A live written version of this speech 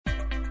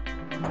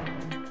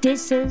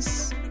This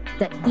is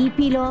the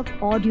Epilogue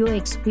Audio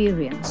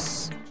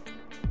Experience.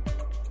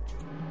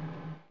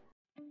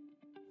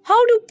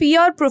 How do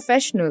PR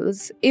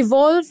professionals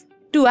evolve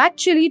to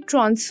actually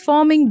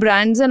transforming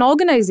brands and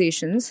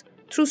organizations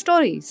through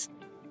stories?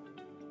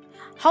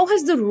 How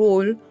has the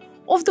role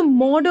of the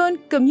modern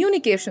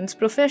communications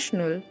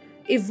professional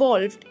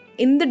evolved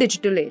in the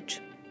digital age?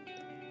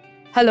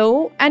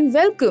 Hello and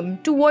welcome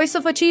to Voice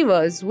of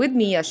Achievers with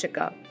me,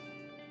 Ashika.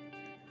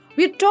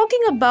 We're talking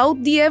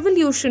about the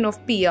evolution of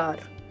PR,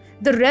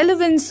 the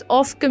relevance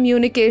of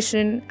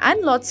communication,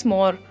 and lots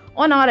more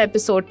on our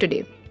episode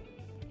today.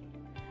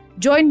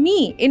 Join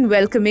me in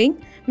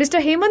welcoming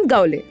Mr. Hemant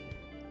Gawle.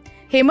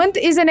 Hemant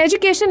is an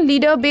education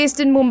leader based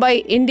in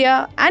Mumbai,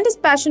 India, and is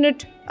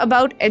passionate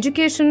about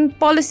education,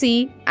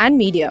 policy, and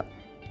media.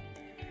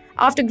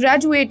 After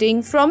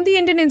graduating from the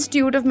Indian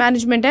Institute of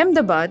Management,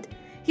 Ahmedabad,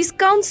 he's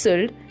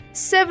counseled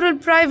several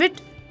private,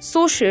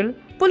 social,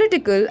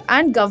 political,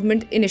 and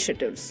government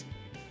initiatives.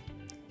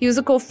 He was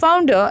a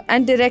co-founder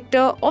and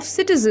director of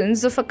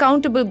Citizens of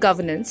Accountable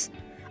Governance,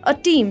 a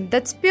team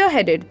that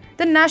spearheaded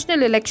the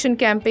national election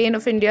campaign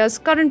of India's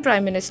current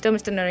Prime Minister,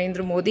 Mr.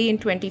 Narendra Modi, in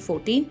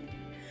 2014,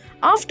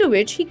 after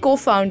which he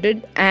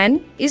co-founded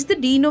and is the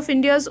Dean of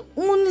India's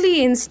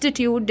only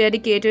institute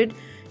dedicated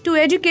to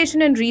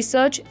education and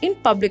research in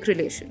public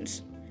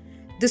relations,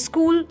 the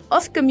School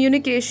of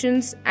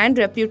Communications and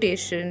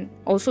Reputation,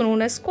 also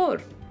known as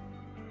SCORE.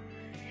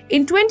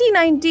 In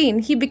 2019,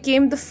 he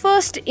became the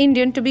first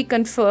Indian to be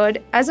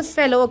conferred as a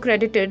fellow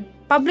accredited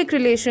public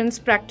relations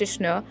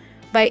practitioner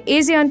by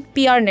ASEAN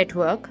PR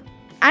Network.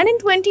 And in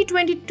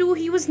 2022,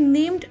 he was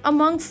named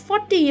among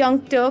 40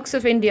 Young Turks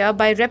of India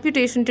by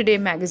Reputation Today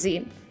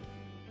magazine.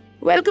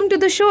 Welcome to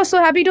the show. So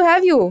happy to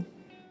have you.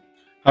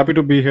 Happy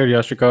to be here,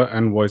 Yashika,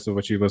 and Voice of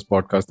Achievers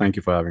podcast. Thank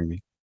you for having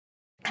me.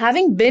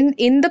 Having been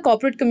in the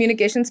corporate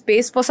communication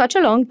space for such a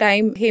long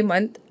time,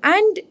 Hemant,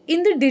 and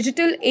in the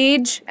digital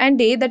age and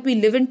day that we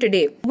live in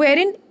today,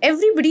 wherein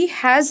everybody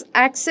has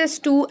access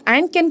to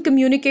and can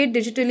communicate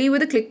digitally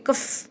with a click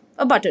of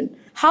a button,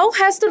 how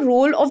has the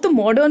role of the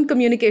modern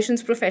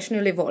communications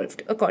professional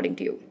evolved, according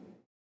to you?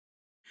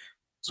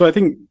 So I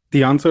think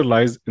the answer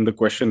lies in the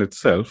question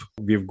itself.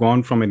 We've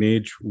gone from an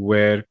age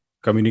where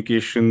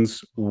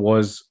communications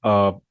was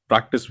a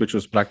practice which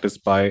was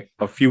practiced by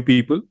a few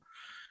people.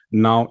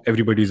 Now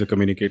everybody is a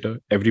communicator,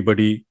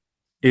 everybody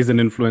is an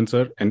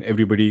influencer, and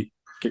everybody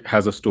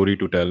has a story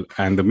to tell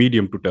and the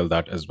medium to tell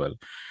that as well.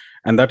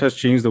 And that has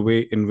changed the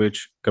way in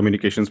which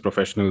communications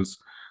professionals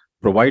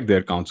provide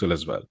their counsel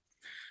as well.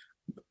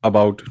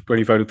 About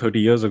 25 to 30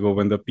 years ago,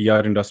 when the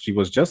PR industry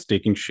was just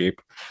taking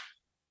shape,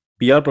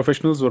 PR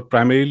professionals were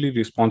primarily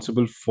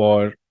responsible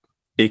for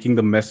taking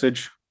the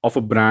message of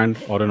a brand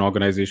or an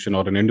organization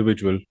or an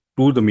individual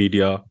to the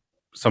media,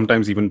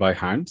 sometimes even by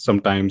hand,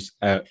 sometimes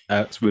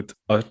as with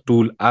a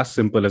tool as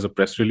simple as a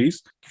press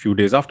release. A few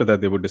days after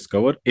that, they would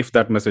discover if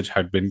that message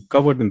had been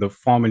covered in the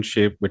form and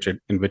shape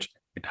in which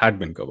it had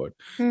been covered.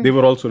 They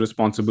were also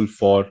responsible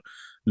for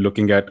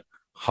looking at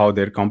how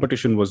their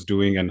competition was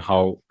doing and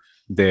how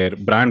their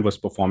brand was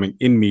performing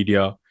in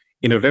media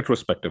in a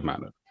retrospective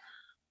manner.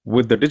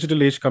 With the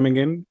digital age coming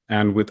in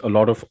and with a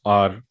lot of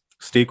our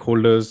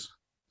stakeholders,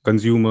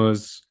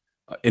 consumers,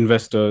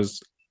 investors,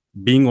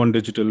 being on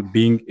digital,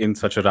 being in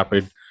such a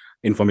rapid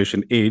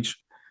information age,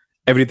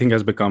 everything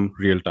has become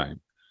real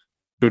time.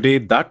 Today,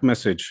 that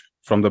message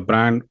from the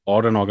brand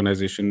or an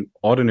organization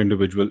or an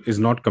individual is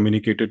not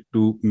communicated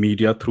to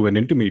media through an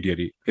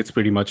intermediary. It's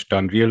pretty much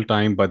done real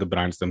time by the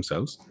brands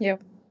themselves. Yeah.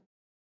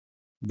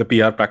 The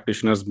PR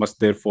practitioners must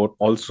therefore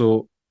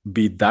also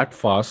be that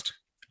fast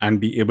and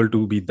be able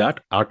to be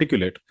that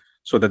articulate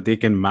so that they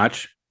can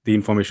match the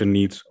information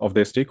needs of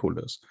their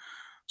stakeholders.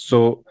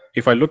 So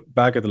if I look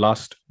back at the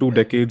last 2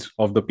 decades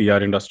of the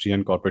PR industry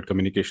and corporate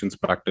communications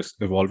practice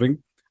evolving,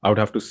 I would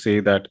have to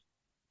say that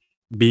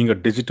being a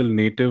digital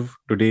native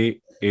today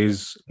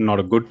is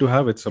not a good to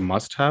have, it's a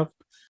must have.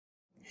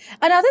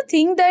 Another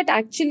thing that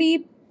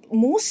actually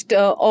most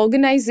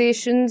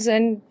organizations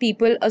and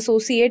people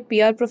associate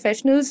PR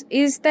professionals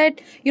is that,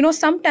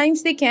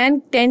 sometimes they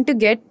can tend to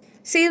get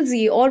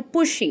salesy or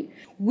pushy.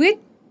 With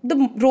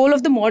the role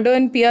of the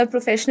modern PR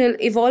professional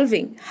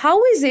evolving,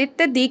 how is it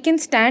that they can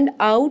stand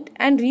out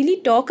and really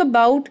talk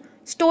about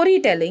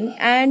storytelling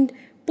and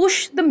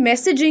push the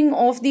messaging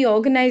of the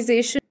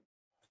organization?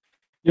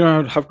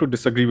 I'd have to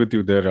disagree with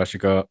you there,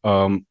 Rashika.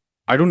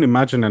 I don't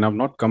imagine, and I've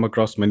not come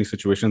across many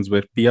situations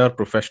where PR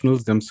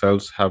professionals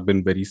themselves have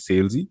been very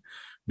salesy,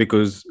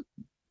 because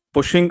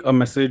pushing a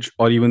message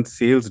or even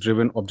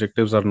sales-driven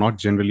objectives are not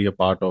generally a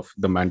part of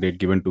the mandate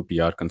given to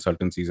PR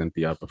consultancies and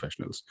PR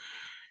professionals.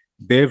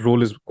 Their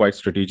role is quite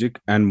strategic,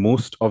 and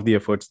most of the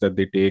efforts that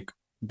they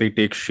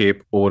take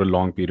shape over a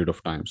long period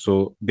of time.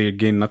 So they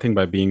gain nothing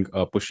by being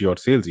pushy or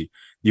salesy.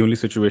 The only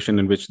situation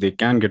in which they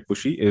can get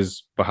pushy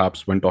is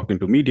perhaps when talking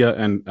to media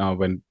and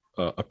when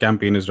a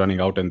campaign is running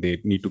out and they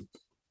need to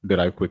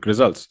derive quick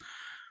results.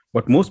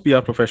 But most PR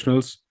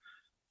professionals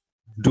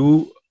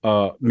do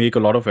make a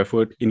lot of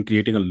effort in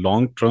creating a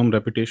long-term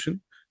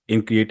reputation,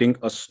 in creating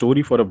a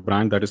story for a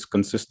brand that is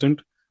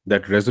consistent,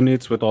 that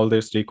resonates with all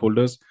their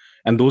stakeholders.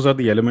 And those are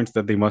the elements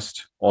that they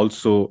must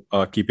also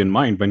keep in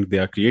mind when they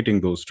are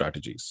creating those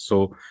strategies.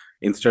 So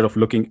instead of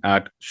looking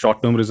at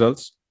short-term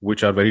results,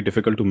 which are very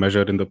difficult to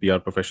measure in the PR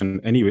profession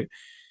anyway,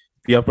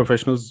 PR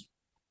professionals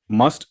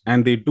must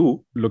and they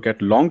do look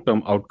at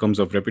long-term outcomes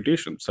of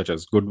reputation, such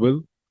as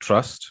goodwill,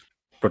 trust,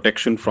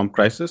 protection from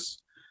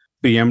crisis,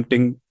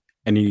 preempting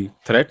any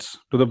threats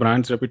to the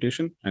brand's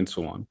reputation, and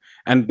so on.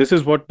 And this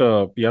is what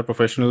PR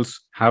professionals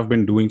have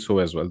been doing so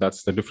as well.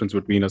 That's the difference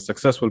between a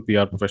successful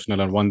PR professional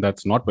and one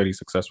that's not very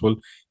successful,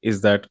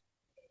 is that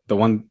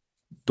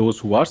those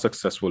who are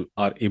successful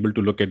are able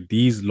to look at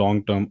these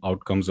long-term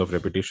outcomes of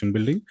reputation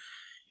building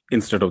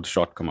instead of the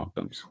short-term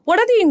outcomes. What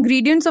are the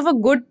ingredients of a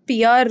good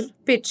PR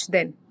pitch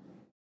then?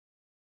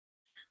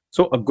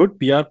 So a good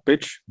PR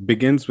pitch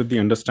begins with the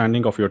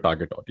understanding of your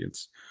target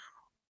audience.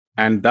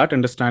 And that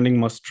understanding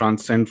must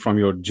transcend from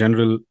your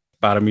general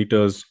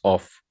parameters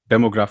of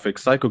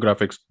demographics,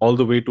 psychographics, all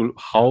the way to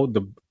how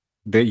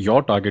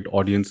your target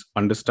audience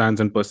understands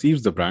and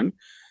perceives the brand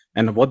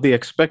and what they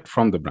expect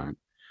from the brand.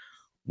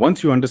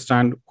 Once you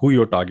understand who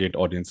your target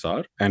audience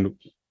are and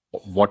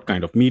what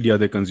kind of media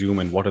they consume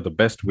and what are the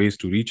best ways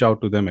to reach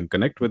out to them and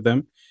connect with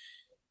them,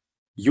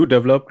 you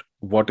developed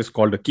what is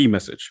called a key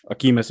message. A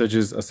key message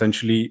is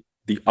essentially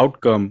the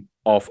outcome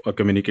of a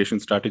communication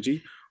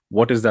strategy.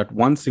 What is that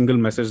one single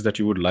message that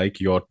you would like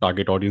your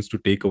target audience to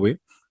take away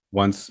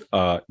once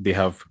they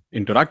have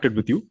interacted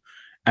with you?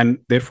 And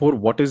therefore,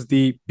 what is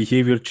the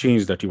behavior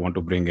change that you want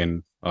to bring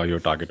in your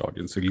target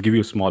audience? So I'll give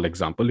you a small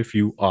example. If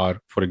you are,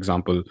 for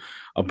example,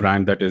 a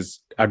brand that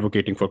is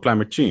advocating for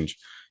climate change,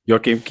 your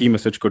key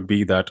message could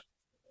be that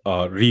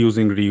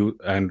reusing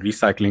and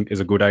recycling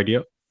is a good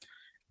idea.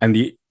 And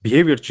the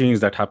behavior change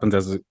that happens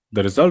as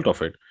the result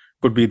of it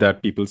could be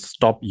that people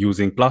stop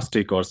using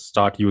plastic or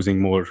start using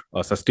more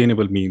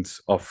sustainable means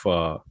of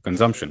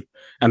consumption.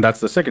 And that's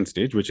the second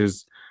stage, which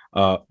is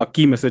a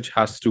key message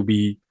has to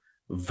be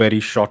very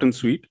short and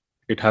sweet.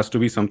 It has to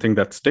be something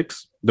that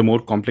sticks. The more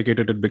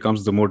complicated it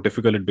becomes, the more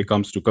difficult it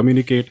becomes to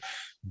communicate,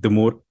 the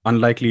more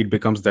unlikely it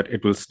becomes that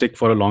it will stick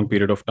for a long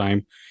period of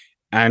time.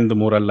 And the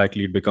more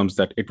unlikely it becomes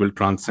that it will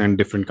transcend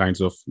different kinds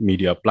of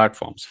media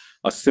platforms.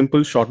 A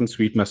simple, short and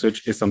sweet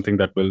message is something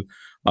that will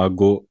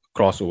go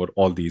cross over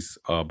all these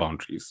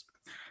boundaries.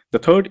 The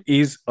third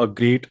is a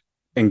great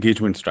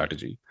engagement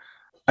strategy.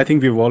 I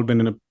think we've all been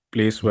in a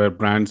place where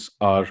brands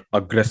are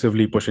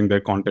aggressively pushing their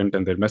content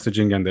and their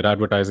messaging and their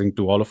advertising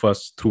to all of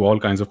us through all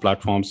kinds of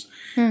platforms.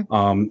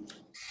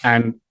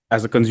 And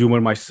as a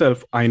consumer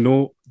myself, I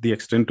know the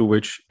extent to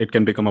which it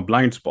can become a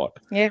blind spot.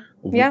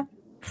 Yeah.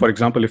 For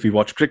example, if we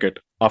watch cricket,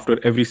 after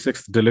every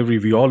sixth delivery,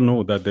 we all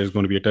know that there's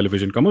going to be a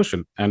television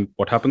commercial. And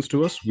what happens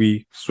to us?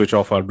 We switch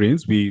off our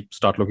brains, we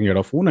start looking at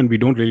our phone, and we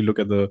don't really look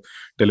at the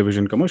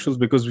television commercials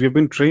because we've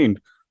been trained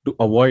to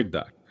avoid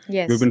that.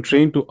 Yes. We've been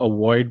trained to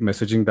avoid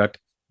messaging that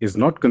is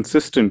not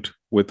consistent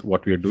with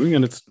what we are doing,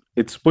 and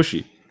it's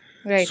pushy.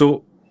 Right.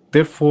 So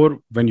therefore,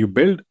 when you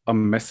build a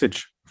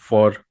message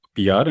for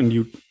PR and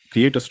you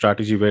create a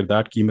strategy where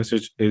that key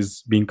message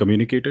is being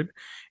communicated,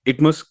 it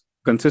must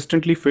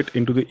consistently fit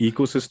into the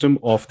ecosystem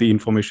of the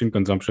information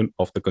consumption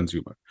of the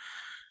consumer.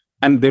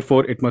 And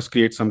therefore, it must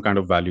create some kind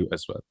of value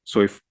as well.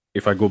 So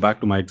if I go back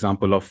to my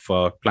example of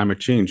climate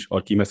change or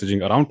key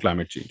messaging around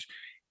climate change,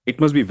 it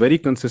must be very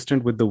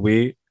consistent with the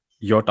way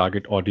your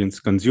target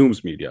audience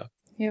consumes media.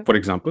 Yeah. For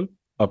example,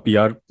 a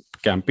PR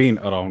campaign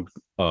around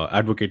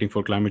advocating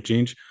for climate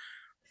change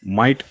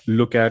might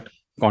look at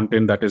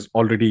content that is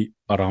already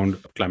around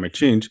climate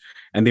change,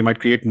 and they might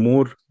create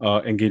more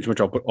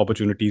engagement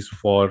opportunities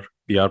for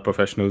PR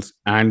professionals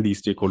and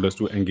these stakeholders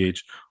to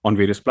engage on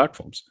various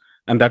platforms.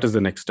 And that is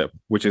the next step,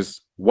 which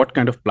is what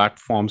kind of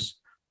platforms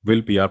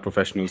will PR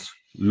professionals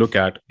look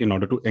at in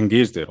order to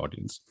engage their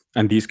audience?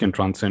 And these can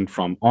transcend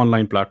from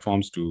online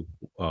platforms to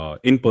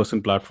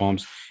in-person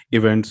platforms,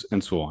 events,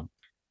 and so on.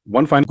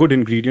 One final good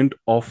ingredient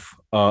of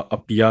a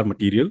PR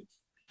material,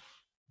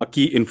 a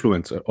key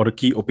influencer or a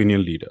key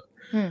opinion leader.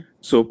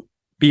 So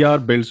PR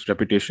builds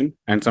reputation,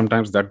 and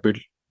sometimes that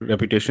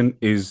reputation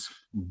is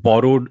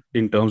borrowed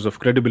in terms of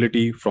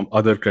credibility from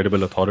other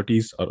credible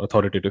authorities or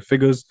authoritative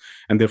figures,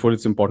 and therefore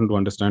it's important to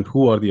understand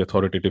who are the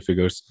authoritative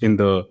figures within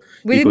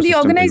the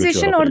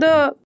organization, or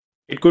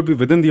it could be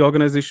within the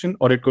organization,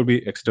 or it could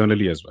be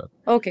externally as well.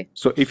 Okay.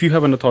 So if you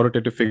have an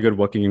authoritative figure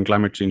working in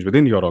climate change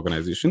within your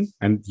organization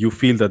and you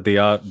feel that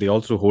they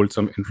also hold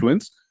some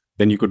influence,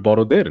 then you could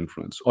borrow their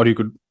influence, or you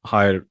could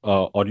hire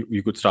or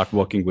you could start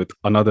working with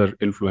another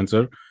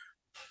influencer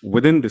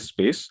within this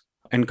space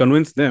and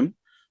convince them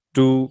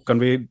to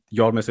convey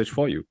your message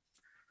for you.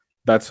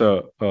 That's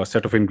a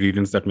set of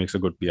ingredients that makes a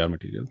good PR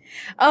material.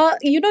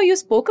 You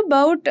spoke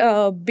about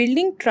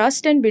building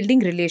trust and building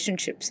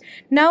relationships.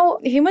 Now,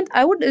 Hemant,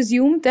 I would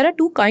assume there are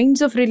two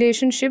kinds of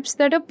relationships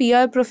that a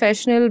PR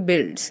professional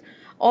builds,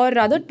 or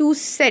rather two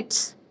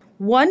sets.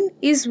 One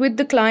is with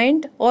the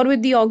client or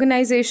with the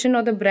organization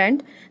or the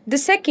brand. The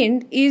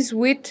second is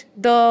with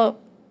the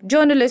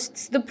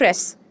journalists, the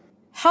press.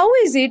 How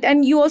is it,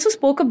 and you also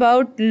spoke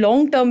about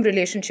long-term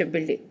relationship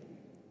building.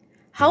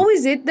 How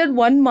is it that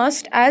one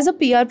must, as a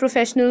PR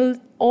professional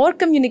or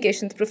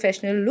communications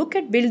professional, look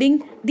at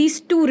building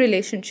these two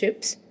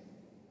relationships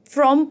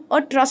from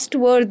a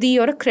trustworthy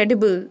or a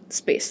credible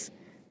space?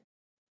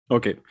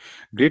 Okay,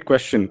 great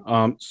question.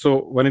 So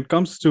when it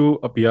comes to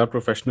a PR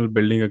professional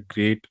building a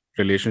great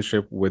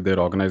relationship with their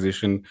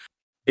organization,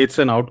 it's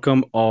an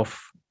outcome of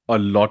a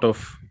lot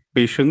of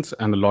patience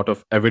and a lot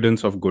of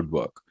evidence of good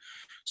work.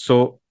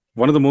 So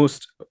one of the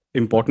most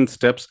important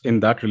steps in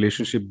that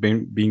relationship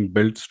being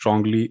built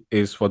strongly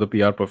is for the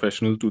PR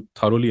professional to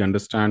thoroughly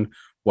understand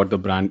what the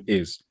brand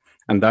is.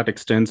 And that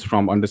extends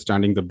from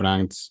understanding the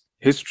brand's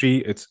history,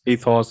 its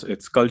ethos,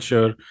 its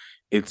culture,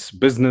 its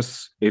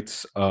business,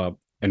 its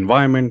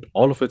environment,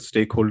 all of its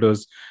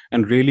stakeholders,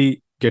 and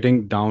really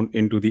getting down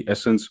into the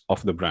essence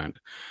of the brand.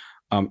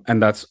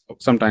 And that's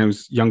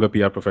sometimes younger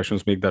PR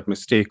professionals make that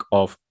mistake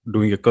of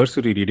doing a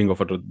cursory reading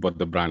of what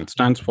the brand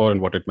stands for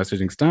and what its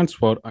messaging stands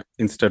for,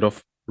 instead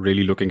of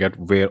really looking at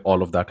where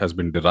all of that has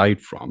been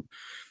derived from.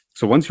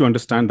 So once you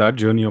understand that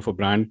journey of a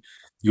brand,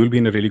 you'll be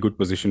in a really good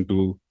position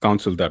to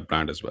counsel that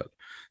brand as well.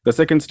 The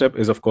second step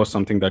is, of course,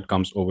 something that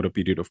comes over a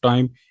period of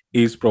time,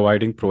 is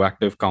providing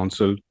proactive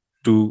counsel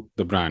to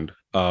the brand,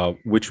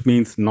 which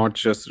means not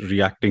just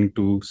reacting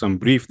to some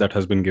brief that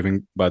has been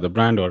given by the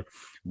brand or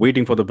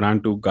waiting for the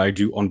brand to guide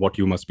you on what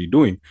you must be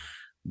doing,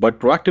 but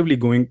proactively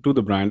going to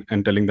the brand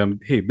and telling them,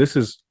 hey, this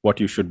is what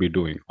you should be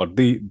doing, or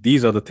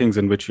these are the things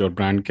in which your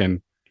brand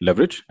can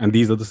leverage, and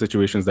these are the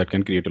situations that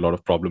can create a lot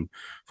of problem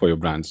for your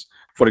brands.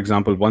 For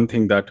example, one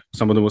thing that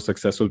some of the most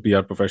successful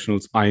PR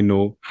professionals I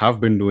know have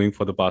been doing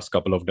for the past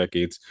couple of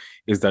decades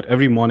is that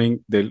every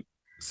morning they'll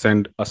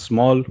send a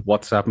small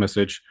WhatsApp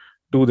message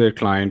to their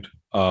client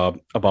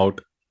about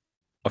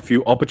a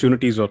few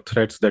opportunities or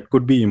threats that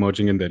could be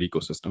emerging in their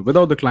ecosystem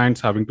without the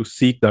clients having to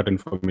seek that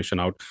information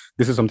out.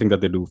 This is something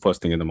that they do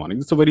first thing in the morning.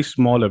 It's a very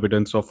small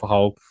evidence of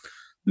how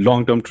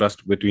long-term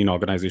trust between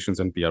organizations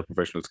and PR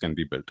professionals can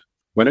be built.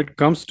 When it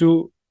comes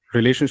to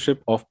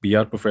relationship of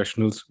PR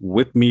professionals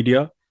with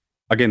media,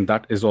 again,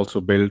 that is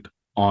also built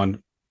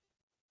on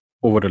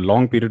over a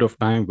long period of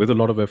time with a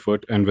lot of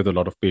effort and with a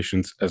lot of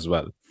patience as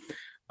well.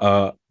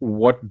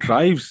 What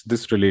drives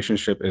this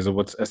relationship is,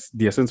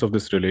 the essence of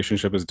this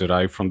relationship is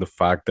derived from the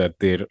fact that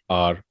there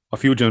are a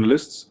few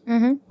journalists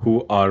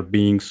who are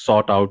being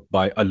sought out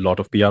by a lot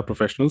of PR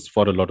professionals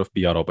for a lot of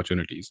PR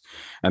opportunities.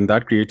 And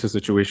that creates a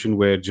situation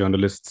where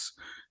journalists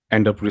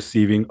end up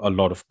receiving a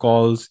lot of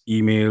calls,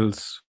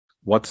 emails,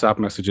 WhatsApp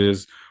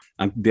messages,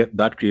 and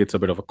that creates a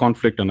bit of a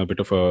conflict and a bit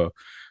of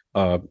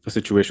a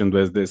situation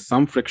where there's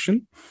some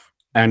friction.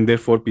 And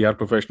therefore, PR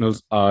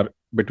professionals are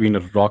between a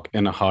rock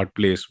and a hard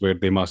place where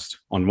they must,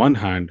 on one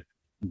hand,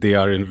 they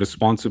are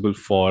responsible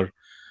for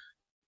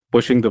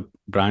pushing the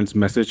brand's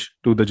message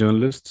to the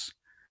journalists.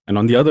 And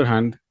on the other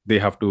hand, they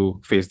have to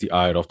face the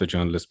ire of the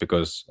journalists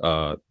because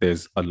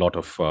there's a lot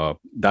of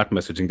that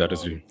messaging that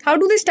is. How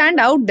do they stand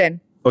out then?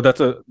 Oh,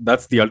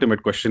 that's the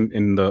ultimate question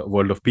in the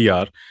world of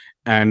PR.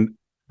 And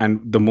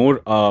the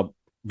more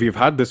we've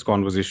had this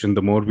conversation,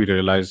 the more we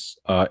realize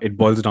it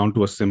boils down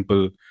to a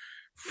simple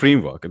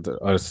framework,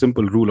 a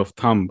simple rule of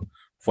thumb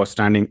for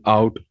standing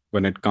out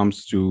when it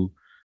comes to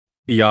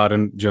PR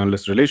and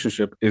journalist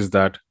relationship is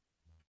that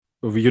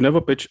you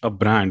never pitch a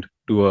brand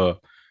to a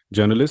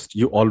journalist,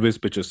 you always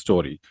pitch a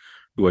story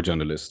to a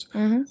journalist.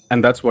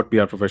 And that's what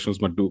PR professionals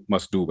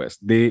must do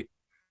best. They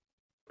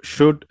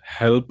should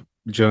help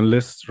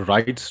journalists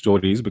write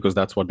stories because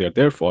that's what they're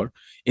there for,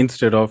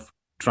 instead of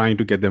trying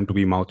to get them to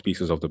be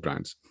mouthpieces of the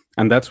brands.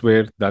 And that's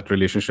where that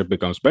relationship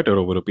becomes better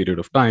over a period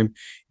of time.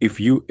 If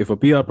a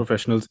PR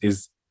professional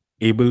is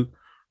able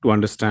to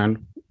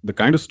understand the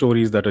kind of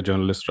stories that a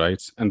journalist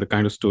writes and the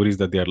kind of stories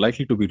that they are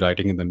likely to be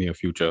writing in the near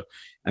future,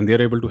 and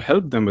they're able to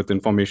help them with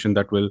information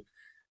that will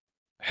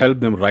help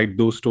them write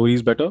those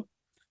stories better,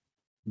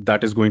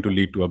 that is going to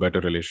lead to a better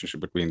relationship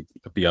between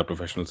the PR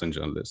professionals and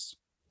journalists.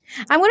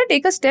 I'm going to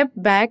take a step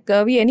back.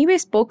 We anyway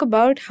spoke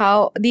about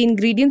how the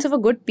ingredients of a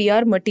good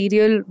PR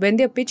material when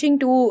they're pitching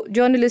to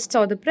journalists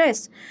or the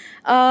press.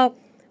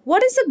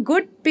 What is a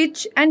good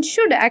pitch, and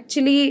should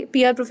actually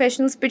PR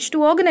professionals pitch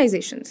to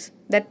organizations?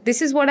 That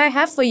this is what I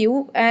have for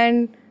you,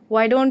 and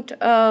why don't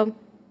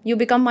you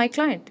become my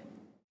client?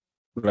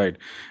 Right.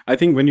 I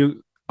think when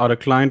you are a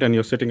client and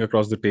you're sitting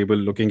across the table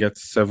looking at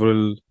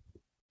several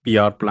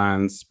PR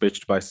plans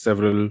pitched by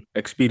several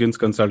experienced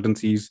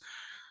consultancies,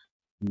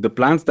 the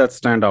plans that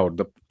stand out,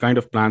 the kind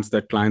of plans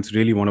that clients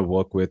really want to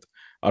work with,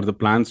 are the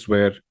plans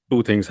where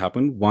two things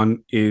happen.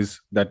 One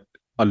is that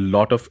a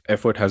lot of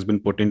effort has been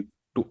put into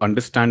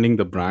understanding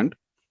the brand,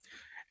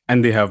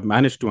 and they have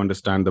managed to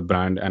understand the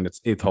brand and its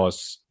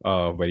ethos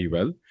very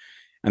well.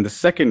 And the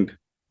second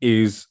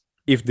is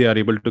if they are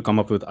able to come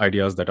up with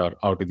ideas that are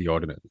out of the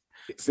ordinary.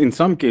 In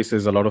some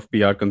cases, a lot of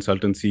PR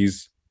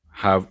consultancies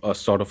have a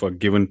sort of a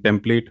given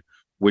template,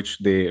 which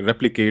they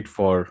replicate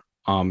for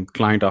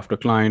client after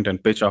client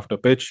and pitch after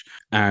pitch.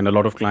 And a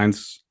lot of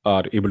clients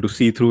are able to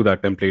see through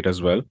that template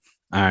as well.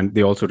 And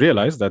they also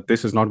realize that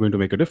this is not going to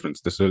make a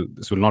difference. This will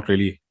not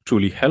really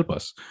truly help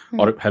us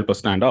or help us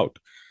stand out.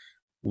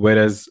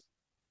 Whereas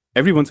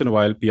every once in a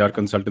while, PR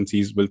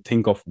consultancies will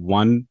think of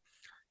one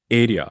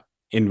area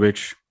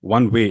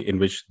one way in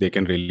which they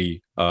can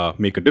really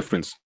make a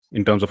difference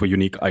in terms of a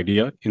unique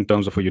idea, in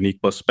terms of a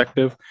unique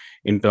perspective,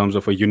 in terms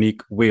of a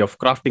unique way of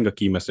crafting a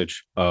key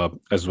message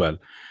as well.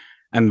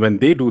 And when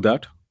they do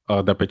that,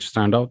 the pitch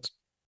stand out.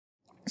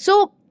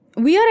 So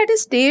we are at a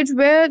stage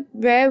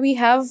where we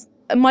have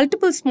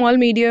multiple small,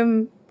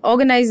 medium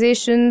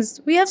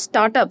organizations. We have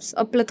startups,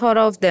 a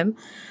plethora of them.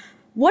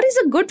 What is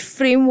a good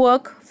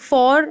framework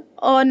for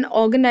an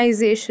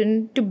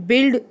organization to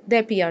build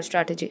their PR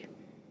strategy?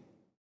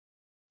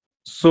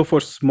 So for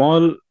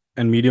small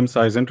and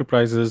medium-sized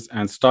enterprises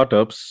and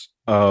startups,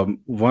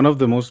 one of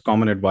the most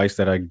common advice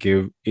that I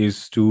give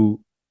is to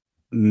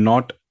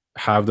not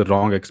have the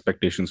wrong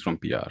expectations from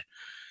PR.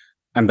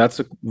 And that's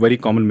a very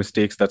common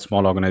mistakes that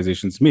small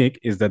organizations make,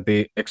 is that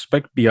they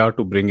expect PR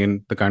to bring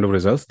in the kind of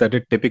results that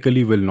it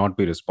typically will not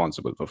be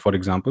responsible for. For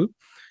example,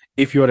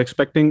 if you are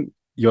expecting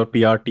your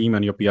PR team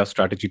and your PR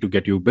strategy to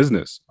get you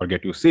business or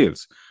get you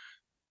sales,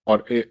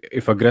 or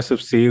if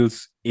aggressive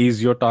sales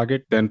is your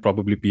target, then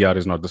probably PR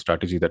is not the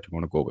strategy that you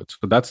want to go with.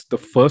 So that's the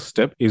first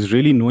step, is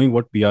really knowing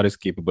what PR is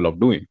capable of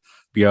doing.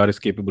 PR is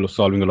capable of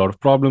solving a lot of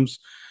problems,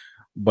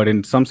 but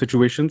in some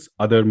situations,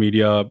 other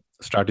media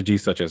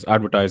strategies such as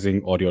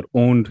advertising or your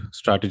own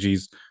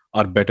strategies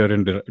are better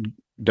in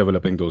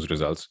developing those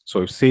results.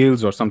 So if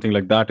sales or something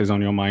like that is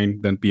on your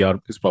mind, then PR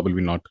is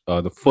probably not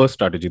the first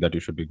strategy that you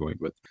should be going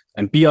with.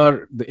 And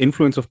PR, the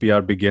influence of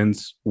PR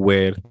begins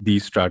where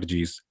these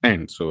strategies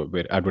end. So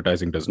where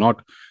advertising does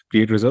not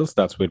create results,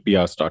 that's where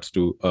PR starts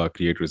to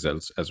create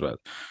results as well.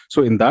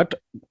 So in that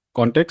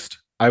context,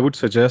 I would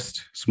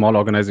suggest small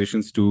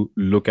organizations to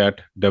look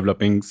at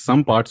developing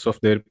some parts of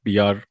their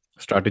PR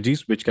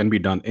strategies which can be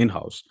done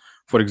in-house.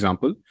 For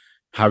example,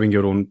 having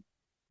your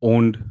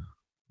owned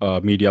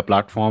media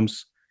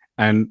platforms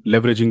and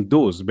leveraging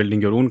those,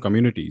 building your own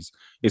communities,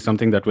 is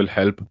something that will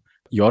help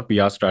your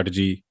PR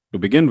strategy to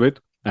begin with.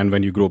 And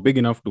when you grow big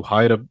enough to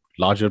hire a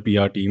larger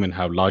PR team and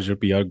have larger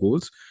PR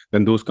goals,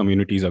 then those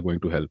communities are going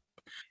to help.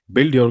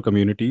 Build your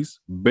communities,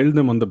 build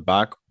them on the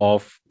back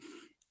of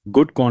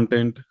good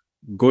content,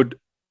 good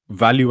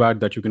value add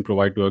that you can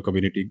provide to your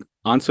community,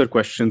 answer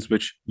questions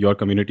which your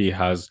community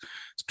has,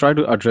 try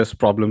to address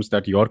problems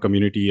that your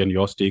community and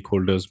your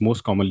stakeholders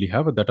most commonly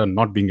have that are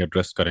not being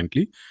addressed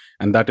currently.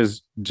 And that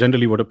is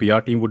generally what a PR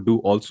team would do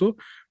also.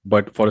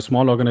 But for a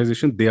small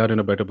organization, they are in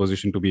a better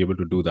position to be able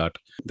to do that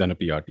than a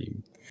PR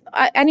team.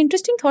 An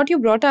interesting thought you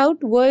brought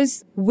out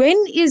was, when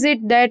is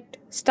it that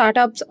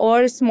startups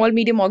or small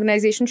medium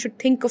organizations should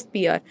think of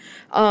PR?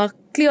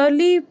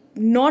 Clearly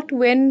not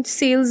when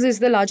sales is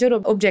the larger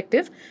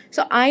objective.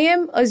 So I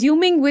am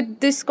assuming with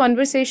this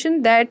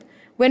conversation that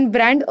when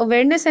brand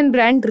awareness and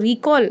brand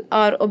recall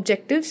are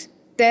objectives,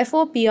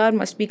 therefore PR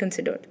must be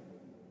considered.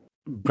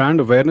 Brand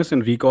awareness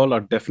and recall are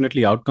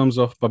definitely outcomes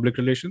of public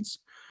relations.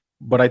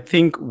 But I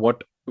think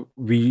what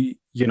we,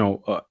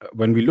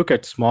 when we look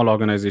at small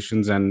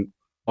organizations and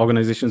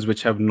organizations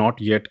which have not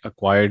yet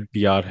acquired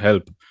PR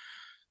help,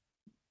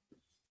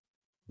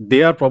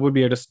 they are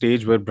probably at a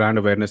stage where brand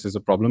awareness is a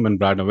problem, and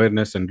brand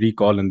awareness and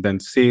recall and then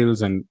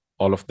sales and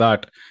all of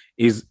that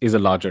is a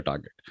larger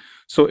target.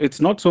 So it's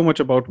not so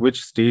much about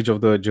which stage of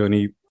the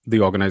journey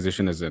the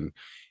organization is in.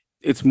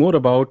 It's more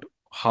about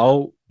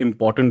how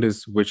important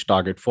is which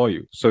target for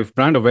you. So if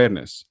brand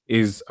awareness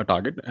is a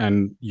target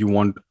and you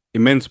want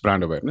immense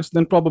brand awareness,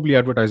 then probably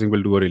advertising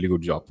will do a really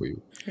good job for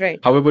you. Right.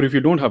 However, if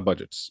you don't have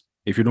budgets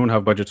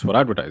for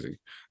advertising,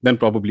 then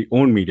probably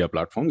own media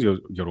platforms,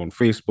 your own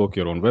Facebook,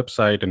 your own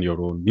website, and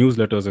your own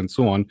newsletters and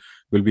so on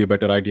will be a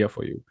better idea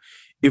for you.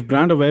 If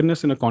brand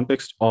awareness in a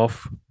context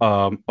of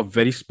a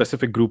very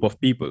specific group of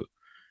people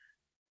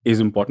is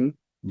important,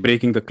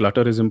 breaking the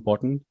clutter is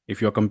important.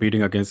 If you're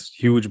competing against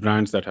huge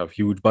brands that have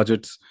huge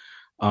budgets,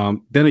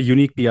 then a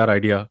unique PR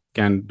idea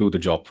can do the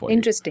job for you.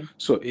 Interesting.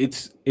 So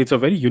it's a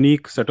very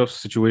unique set of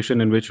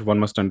situation in which one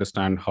must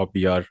understand how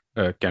PR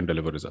can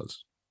deliver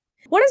results.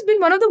 What has been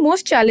one of the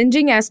most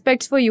challenging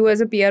aspects for you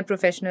as a PR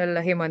professional,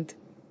 Hemant?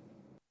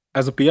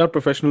 As a PR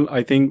professional,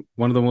 I think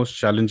one of the most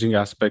challenging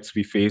aspects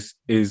we face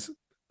is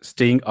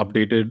staying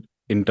updated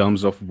in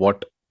terms of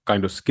what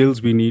kind of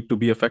skills we need to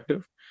be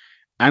effective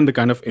and the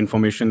kind of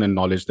information and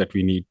knowledge that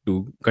we need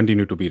to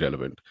continue to be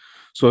relevant.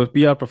 So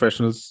PR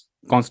professionals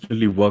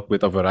constantly work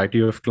with a variety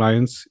of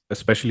clients,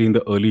 especially in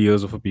the early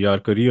years of a PR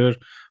career.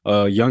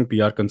 A young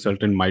PR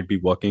consultant might be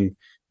working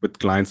with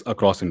clients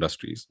across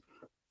industries,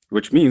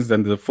 which means that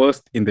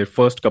in their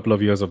first couple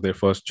of years of their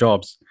first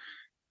jobs,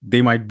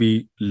 they might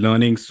be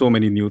learning so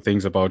many new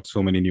things about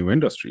so many new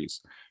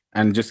industries,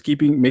 and just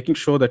making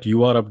sure that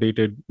you are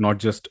updated, not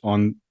just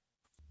on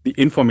the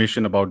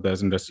information about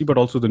this industry, but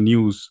also the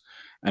news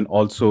and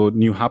also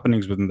new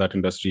happenings within that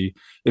industry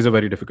is a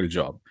very difficult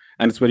job.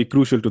 And it's very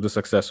crucial to the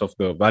success of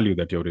the value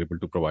that you're able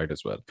to provide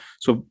as well.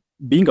 So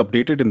being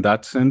updated in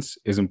that sense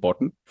is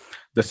important.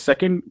 The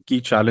second key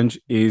challenge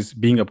is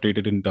being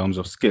updated in terms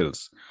of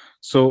skills.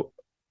 So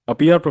a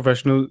PR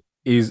professional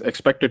is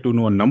expected to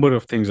know a number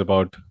of things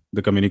about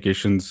the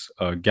communications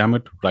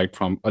gamut, right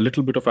from a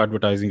little bit of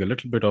advertising, a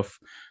little bit of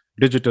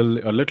digital,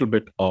 a little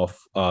bit of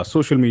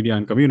social media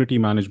and community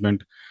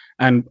management,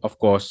 and of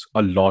course,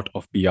 a lot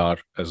of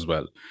PR as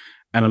well.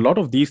 And a lot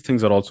of these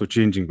things are also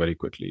changing very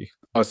quickly.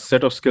 A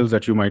set of skills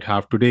that you might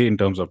have today in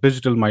terms of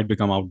digital might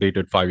become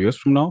outdated 5 years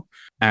from now.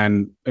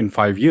 And in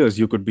 5 years,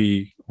 you could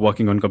be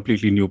working on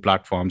completely new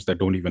platforms that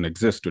don't even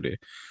exist today.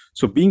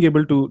 So being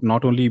able to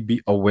not only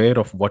be aware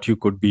of what you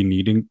could be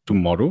needing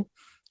tomorrow,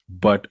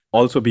 but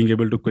also being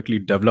able to quickly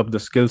develop the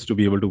skills to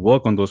be able to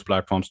work on those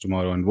platforms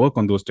tomorrow and work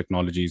on those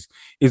technologies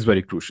is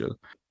very crucial.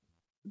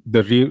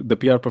 The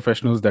PR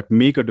professionals that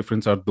make a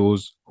difference are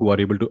those who are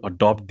able to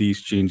adopt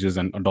these changes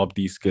and adopt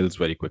these skills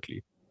very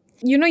quickly.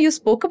 You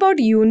spoke about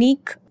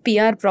unique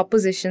PR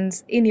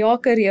propositions in your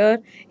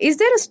career. Is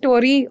there a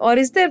story, or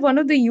is there one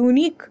of the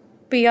unique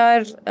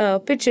PR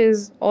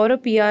pitches or a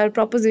PR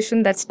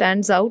proposition that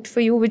stands out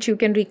for you, which you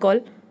can recall?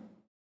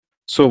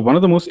 So one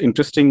of the most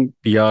interesting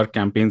PR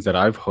campaigns that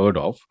I've heard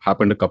of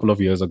happened a couple of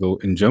years ago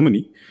in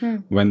Germany,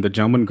 when the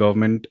German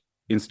government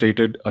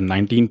instated a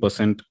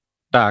 19%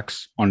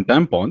 tax on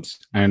tampons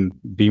and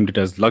deemed it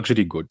as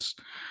luxury goods,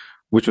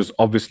 which was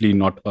obviously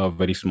not a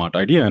very smart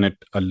idea, and it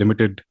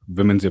limited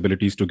women's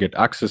abilities to get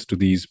access to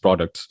these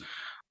products.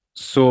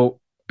 So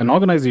an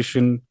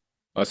organization,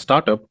 a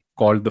startup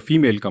called The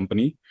Female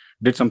Company,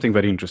 did something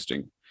very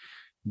interesting.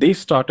 They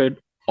started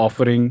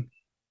offering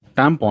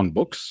tampon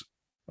books,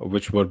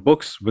 which were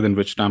books within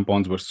which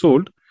tampons were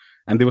sold,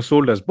 and they were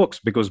sold as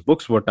books because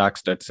books were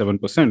taxed at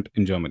 7%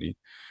 in Germany.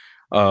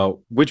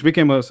 Which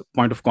became a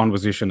point of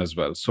conversation as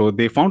well. So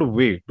they found a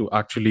way to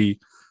actually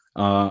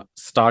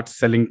start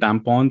selling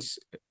tampons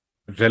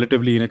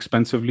relatively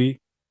inexpensively,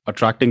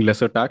 attracting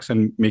lesser tax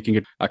and making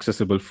it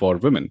accessible for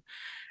women.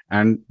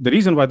 And the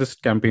reason why this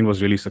campaign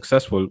was really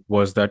successful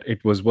was that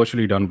it was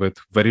virtually done with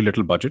very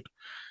little budget.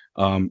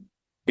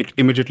 It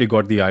immediately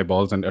got the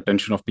eyeballs and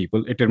attention of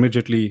people. It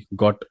immediately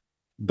got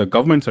the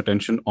government's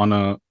attention on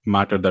a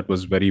matter that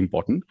was very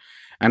important.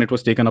 And it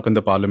was taken up in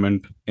the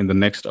parliament in the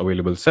next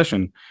available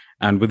session.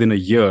 And within a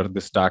year,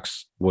 this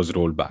tax was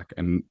rolled back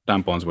and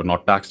tampons were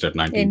not taxed at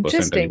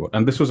 19% anymore.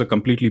 And this was a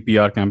completely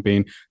PR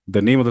campaign.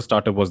 The name of the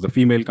startup was The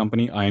Female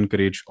Company. I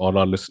encourage all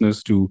our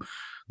listeners to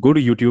go to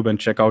YouTube and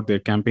check out their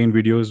campaign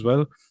video as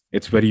well.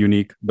 It's very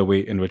unique, the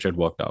way in which it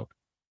worked out.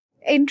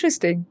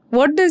 Interesting.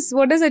 What does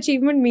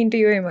achievement mean to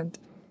you, Hemant?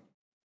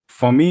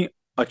 For me,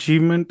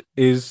 achievement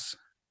is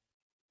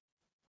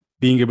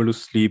being able to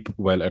sleep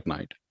well at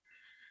night.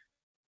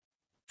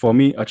 For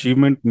me,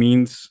 achievement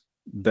means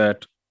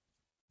that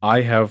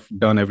I have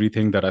done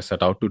everything that I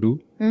set out to do.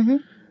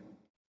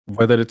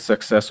 Whether it's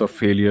success or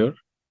failure,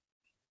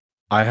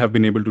 I have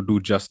been able to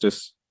do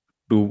justice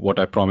to what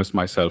I promised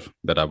myself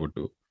that I would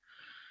do.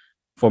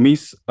 For me,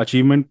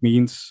 achievement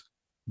means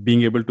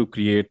being able to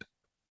create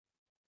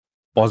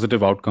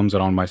positive outcomes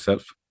around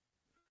myself,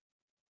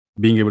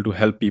 being able to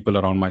help people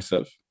around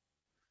myself,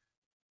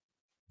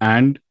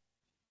 and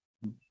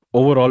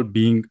overall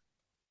being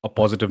a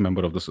positive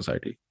member of the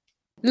society.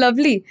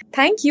 Lovely.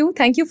 Thank you.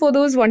 Thank you for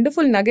those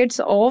wonderful nuggets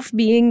of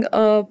being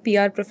a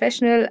PR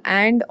professional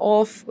and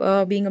of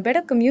being a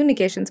better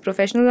communications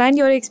professional and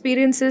your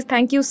experiences.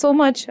 Thank you so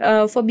much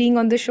for being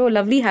on the show.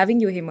 Lovely having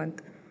you,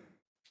 Hemant.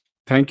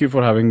 Thank you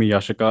for having me,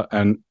 Yashika,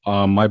 and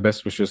my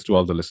best wishes to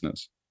all the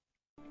listeners.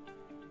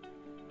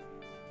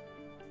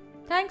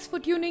 Thanks for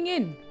tuning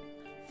in.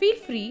 Feel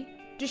free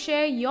to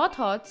share your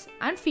thoughts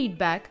and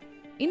feedback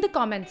in the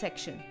comment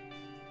section.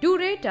 Do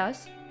rate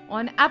us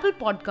on Apple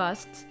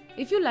Podcasts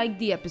if you liked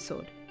the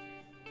episode.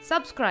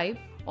 Subscribe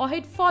or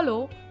hit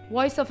follow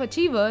Voice of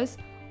Achievers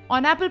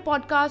on Apple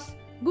Podcasts,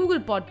 Google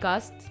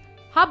Podcasts,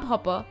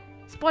 Hubhopper,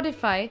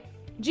 Spotify,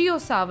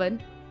 JioSaavn,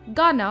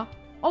 Gaana,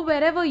 or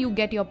wherever you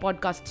get your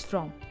podcasts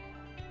from.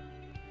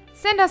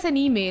 Send us an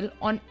email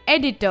on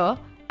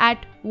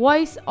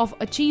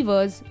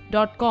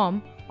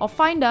editor@voiceofachievers.com or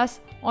find us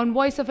on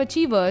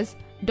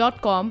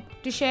voiceofachievers.com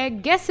to share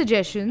guest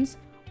suggestions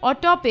or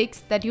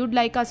topics that you'd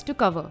like us to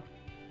cover.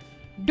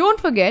 Don't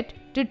forget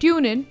to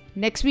tune in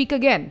next week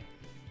again.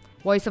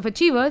 Voice of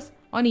Achievers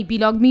on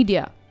Epilogue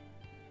Media.